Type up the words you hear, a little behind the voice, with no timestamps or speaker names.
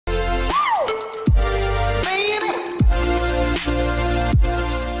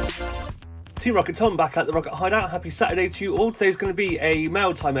Teamrocketthom back at the Rocket Hideout. Happy Saturday to you all. Today's going to be a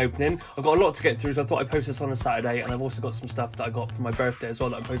mail time opening. I've got a lot to get through, so I thought I'd post this on a Saturday, and I've also got some stuff that I got for my birthday as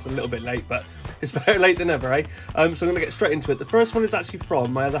well that I'm posting a little bit late, but it's better late than never, eh? So I'm going to get straight into it. The first one is actually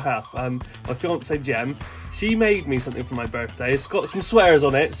from my other half, my fiance Jem. She made me something for my birthday. It's got some swears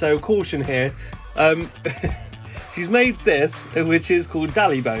on it, so caution here. She's made this, which is called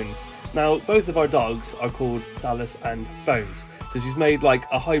Dally Bones. Now, both of our dogs are called Dallas and Bones. So she's made like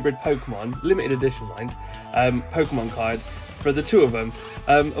a hybrid Pokemon, limited edition mind, Pokemon card for the two of them.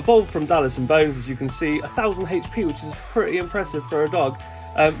 Evolved from Dallas and Bones, as you can see, 1000 HP, which is pretty impressive for a dog.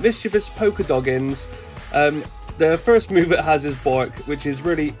 Mischievous Polka Doggins. The first move it has is Bark, which is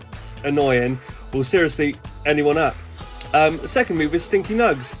really annoying. Will seriously anyone up. The second move is Stinky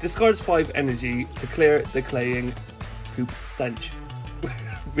Nugs. Discards 5 energy to clear the claying poop stench.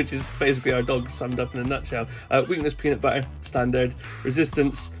 Which is basically our dog summed up in a nutshell. Weakness Peanut Butter, standard.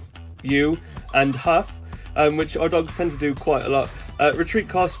 Resistance U, and Huff, which our dogs tend to do quite a lot. Retreat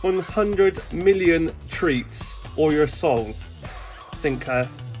costs 100 million treats or your soul. I think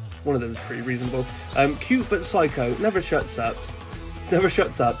one of them is pretty reasonable. Cute but psycho, never shuts up.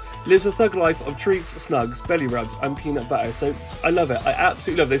 Lives a thug life of treats, snugs, belly rubs and peanut butter. So I love it. I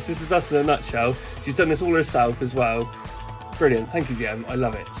absolutely love this. This is us in a nutshell. She's done this all herself as well. Brilliant, thank you, Jem. I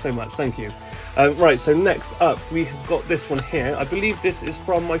love it so much, thank you. Right, so next up we have got this one here. I believe this is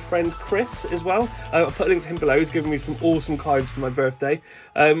from my friend Chris as well. I'll put a link to him below. He's given me some awesome cards for my birthday.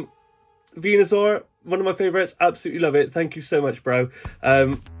 Venusaur, one of my favourites, absolutely love it. Thank you so much, bro.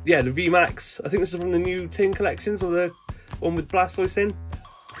 Yeah, the VMAX, I think this is from the new tin collections, or the one with Blastoise in.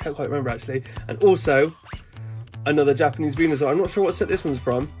 I can't quite remember actually. And also another Japanese Venusaur. I'm not sure what set this one's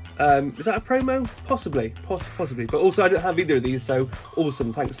from. Is that a promo? Possibly. But also I don't have either of these, so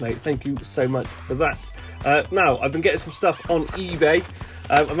awesome. Thanks, mate. Thank you so much for that. Now, I've been getting some stuff on eBay.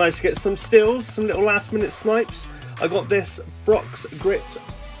 I managed to get some stills, some little last minute snipes. I got this Brock's Grit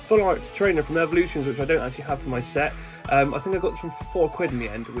Full Art Trainer from Evolutions, which I don't actually have for my set. I think I got this one for £4 in the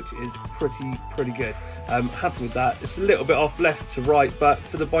end, which is pretty good. Happy with that. It's a little bit off left to right, but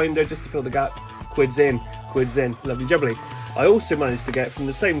for the binder, just to fill the gap, quids in, lovely jubbly. I also managed to get from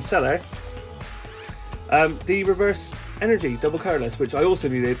the same seller the Reverse Energy Double Colorless, which I also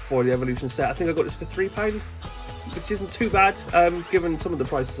needed for the Evolution set. I think I got this for £3, which isn't too bad given some of the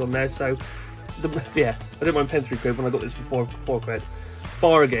prices on there. So yeah, I don't mind paying £3 when I got this for £4.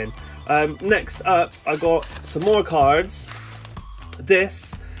 Bargain. Next up, I got some more cards.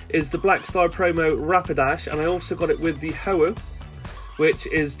 This is the Black Star Promo Rapidash, and I also got it with the Ho-Oh, which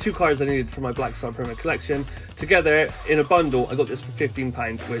is 2 cards I needed for my Black Star Promo collection. Together in a bundle, I got this for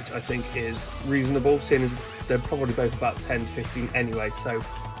 £15, which I think is reasonable, seeing as they're probably both about 10 to 15 anyway. So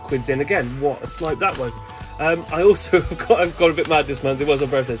quids in again. What a snipe that was. I also I've got a bit mad this month. It was my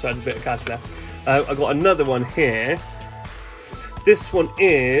birthday, so I had a bit of cash left. I got another one here. This one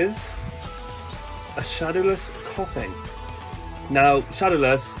is a Shadowless Coughing. Now,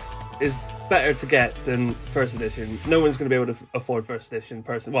 Shadowless is better to get than first edition. No one's going to be able to afford first edition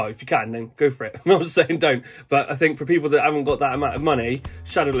person. Well, if you can, then go for it. I'm not saying don't, but I think for people that haven't got that amount of money,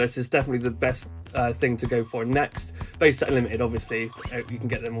 Shadowless is definitely the best thing to go for next. Base set limited, obviously, you can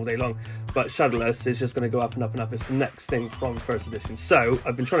get them all day long, but Shadowless is just going to go up and up and up. It's the next thing from first edition. So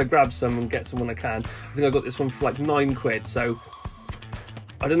I've been trying to grab some and get some when I can. I think I got this one for like £9, so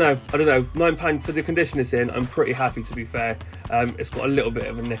I don't know, £9 for the condition it's in. I'm pretty happy, to be fair. It's got a little bit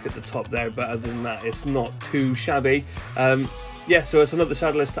of a nick at the top there, but other than that, it's not too shabby. Yeah, so it's another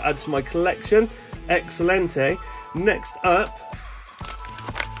Shadowless to add to my collection. Excelente. Next up,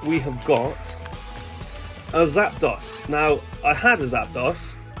 we have got a Zapdos. Now, I had a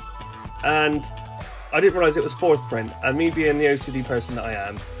Zapdos, and I didn't realise it was 4th print, and me being the OCD person that I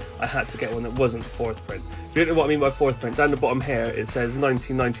am, I had to get one that wasn't 4th print. If you don't know what I mean by 4th print, down the bottom here it says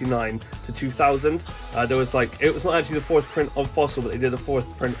 1999 to 2000. There was like, it was not actually the 4th print of Fossil, but they did a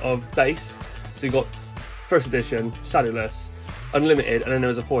 4th print of Base. So you got first edition, Shadowless, Unlimited, and then there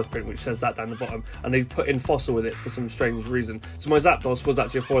was a 4th print which says that down the bottom, and they put in Fossil with it for some strange reason. So my Zapdos was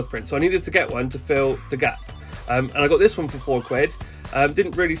actually a 4th print, so I needed to get one to fill the gap. And I got this one for £4.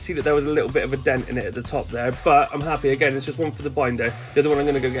 Didn't really see that there was a little bit of a dent in it at the top there, but I'm happy. Again, it's just one for the binder. The other one I'm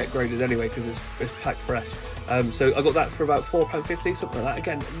going to go get graded anyway because it's packed fresh. So I got that for about £4.50, something like that.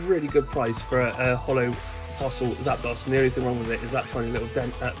 Again, really good price for a hollow Fossil Zapdos, and the only thing wrong with it is that tiny little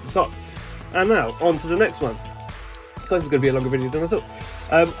dent at the top. And now, on to the next one. This is going to be a longer video than I thought.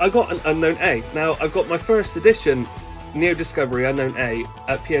 I got an Unknown A. Now, I've got my first edition Neo Discovery Unknown A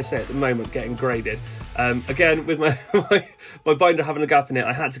at PSA at the moment getting graded. Again, with my binder having a gap in it,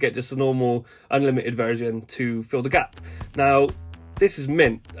 I had to get just a normal unlimited version to fill the gap. Now, this is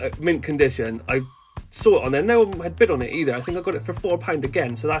mint condition. I saw it on there. No one had bid on it either. I think I got it for £4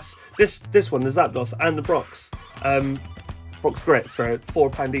 again. So that's this one, the Zapdos and the Brox Grit for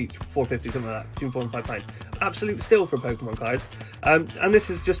 £4 each, £4.50, something like that, between £4 and £5. Absolute steal for a Pokemon card. And this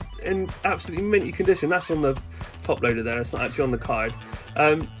is just in absolutely minty condition. That's on the top loader there. It's not actually on the card.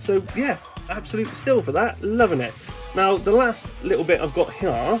 So yeah, absolute steal for that. Loving it. Now the last little bit I've got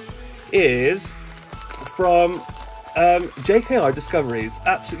here is from JKR Discoveries.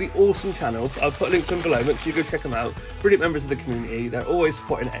 Absolutely awesome channel. I'll put links in below. Make sure you go check them out. Brilliant members of the community. They're always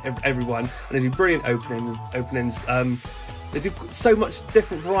supporting everyone, and they do brilliant openings. They do so much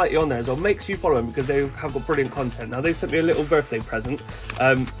different variety on there as well. Make sure you follow them because they have got brilliant content. Now they sent me a little birthday present,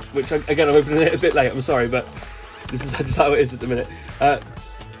 which again I'm opening it a bit late. I'm sorry, but this is just how it is at the minute.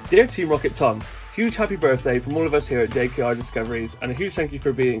 Dear Teamrocketthom, huge happy birthday from all of us here at JKR Discoveries, and a huge thank you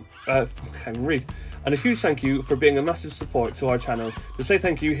for being and a huge thank you for being a massive support to our channel. To say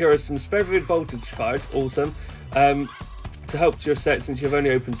thank you, here are some Spare Vivid Voltage cards, awesome, to help to your set since you've only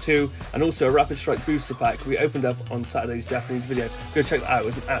opened 2, and also a Rapid Strike booster pack we opened up on Saturday's Japanese video. Go check that out. It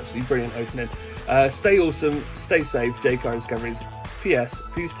was an absolutely brilliant opening. Stay awesome, stay safe, JKR Discoveries. P.S.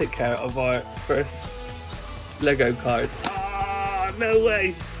 Please take care of our first Lego card. Ah, no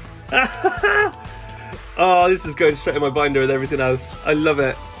way. Oh, this is going straight in my binder with everything else. I love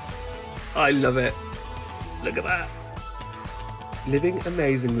it. I love it. Look at that. Living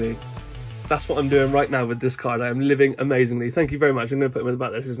amazingly. That's what I'm doing right now with this card. I am living amazingly. Thank you very much. I'm going to put him in the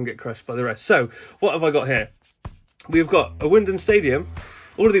back there so he doesn't get crushed by the rest. So, what have I got here? We've got a Winden Stadium.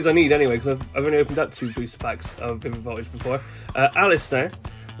 All of these I need anyway, because I've only opened up 2 booster packs of Vivid Voltage before. Alistair,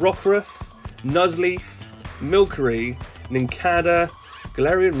 Rockruff, Nuzleaf, Milcery, Nincada,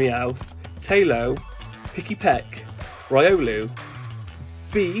 Galarian Meowth, Tailo, Picky Peck, Riolu,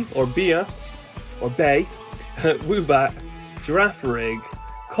 Bee, or Bia, or Bay, Woobat, Girafarig,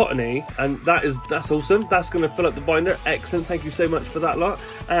 Cottony, and that's awesome. That's going to fill up the binder. Excellent. Thank you so much for that lot.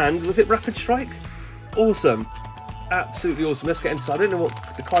 And was it Rapid Strike? Awesome. Absolutely awesome. Let's get inside. I don't know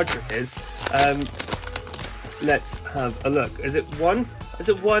what the card trick is. Let's have a look. Is it 1? Is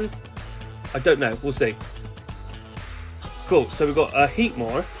it 1? I don't know. We'll see. Cool. So we've got a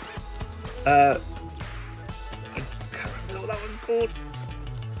Heatmore. I can't remember what that one's called.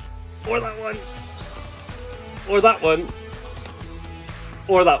 Or that one. Or that one.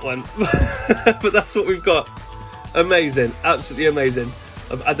 Or that one. But that's what we've got. Amazing. Absolutely amazing.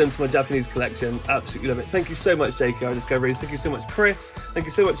 I've added them to my Japanese collection. Absolutely love it. Thank you so much, JKR Discoveries. Thank you so much, Chris. Thank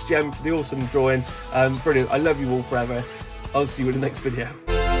you so much, Jem, for the awesome drawing. Brilliant. I love you all forever. I'll see you in the next video.